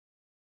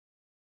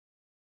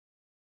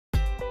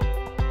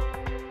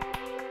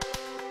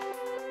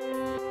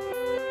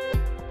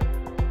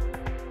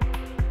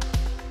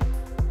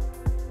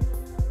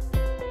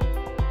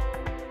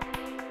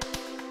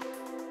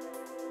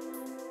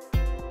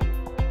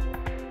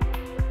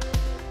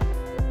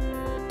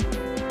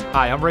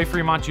Hi, I'm Ray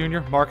Fremont Jr.,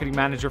 Marketing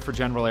Manager for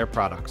General Air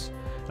Products,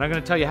 and I'm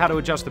going to tell you how to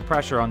adjust the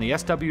pressure on the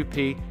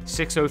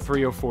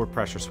SWP60304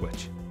 pressure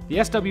switch. The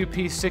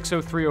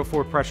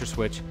SWP60304 pressure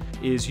switch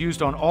is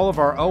used on all of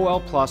our OL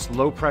Plus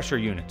low pressure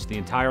units, the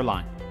entire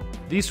line.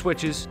 These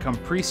switches come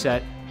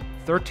preset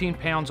 13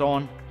 pounds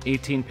on,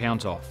 18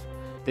 pounds off.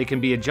 They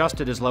can be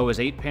adjusted as low as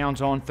 8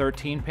 pounds on,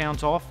 13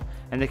 pounds off,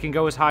 and they can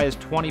go as high as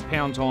 20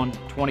 pounds on,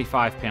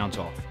 25 pounds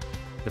off.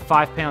 The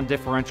 5-pound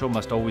differential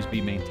must always be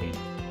maintained.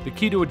 The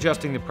key to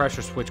adjusting the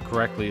pressure switch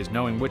correctly is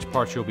knowing which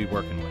parts you'll be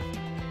working with.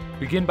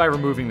 Begin by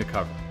removing the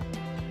cover.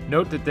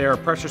 Note that there are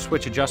pressure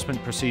switch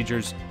adjustment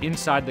procedures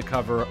inside the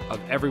cover of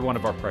every one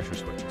of our pressure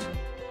switches.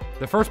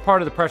 The first part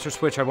of the pressure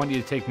switch I want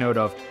you to take note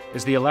of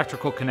is the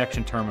electrical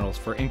connection terminals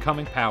for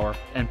incoming power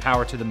and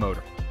power to the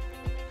motor.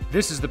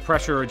 This is the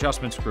pressure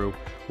adjustment screw,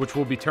 which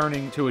we'll be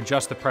turning to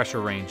adjust the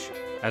pressure range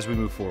as we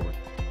move forward.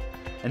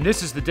 And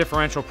this is the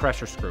differential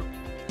pressure screw.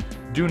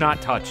 Do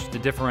not touch the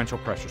differential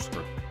pressure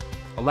screw.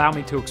 Allow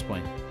me to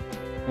explain.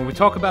 When we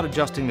talk about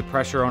adjusting the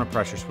pressure on a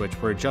pressure switch,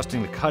 we're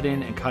adjusting the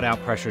cut-in and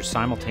cut-out pressures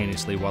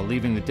simultaneously while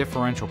leaving the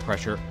differential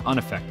pressure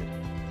unaffected.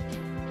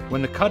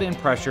 When the cut-in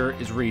pressure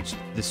is reached,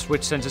 the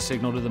switch sends a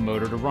signal to the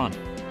motor to run.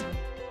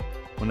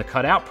 When the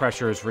cut-out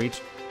pressure is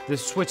reached, the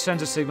switch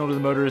sends a signal to the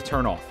motor to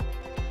turn off.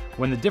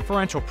 When the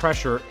differential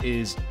pressure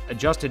is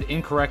adjusted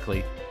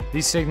incorrectly,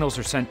 these signals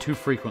are sent too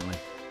frequently,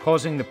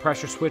 causing the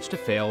pressure switch to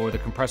fail or the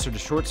compressor to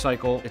short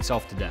cycle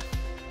itself to death.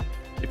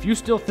 If you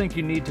still think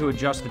you need to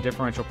adjust the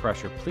differential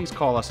pressure, please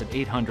call us at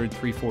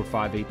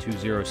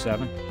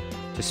 800-345-8207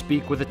 to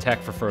speak with a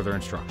tech for further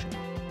instruction.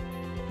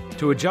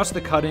 To adjust the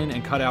cut-in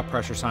and cut-out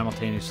pressure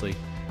simultaneously,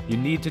 you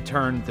need to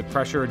turn the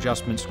pressure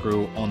adjustment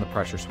screw on the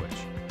pressure switch.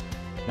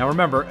 Now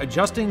remember,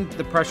 adjusting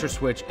the pressure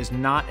switch is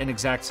not an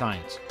exact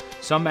science.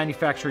 Some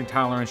manufacturing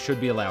tolerance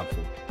should be allowed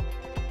for.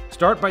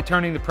 Start by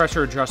turning the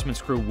pressure adjustment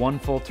screw one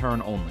full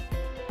turn only.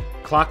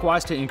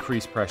 Clockwise to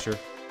increase pressure,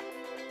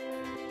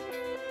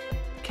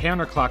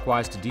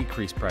 counterclockwise to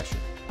decrease pressure.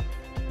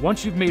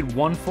 Once you've made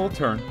one full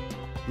turn,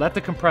 let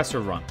the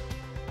compressor run.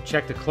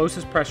 Check the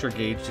closest pressure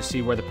gauge to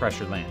see where the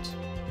pressure lands.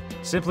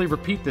 Simply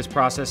repeat this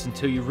process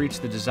until you reach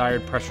the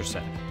desired pressure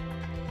setting.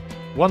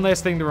 One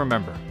last thing to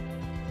remember.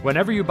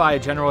 Whenever you buy a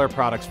General Air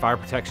Products fire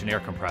protection air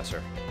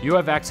compressor, you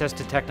have access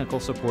to technical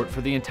support for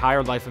the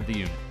entire life of the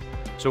unit.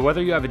 So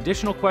whether you have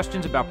additional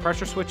questions about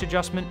pressure switch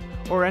adjustment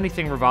or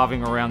anything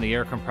revolving around the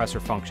air compressor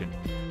function,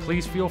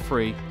 please feel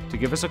free to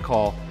give us a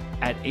call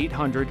at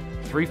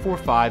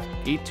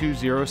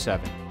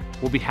 800-345-8207.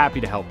 We'll be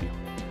happy to help you.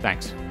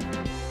 Thanks.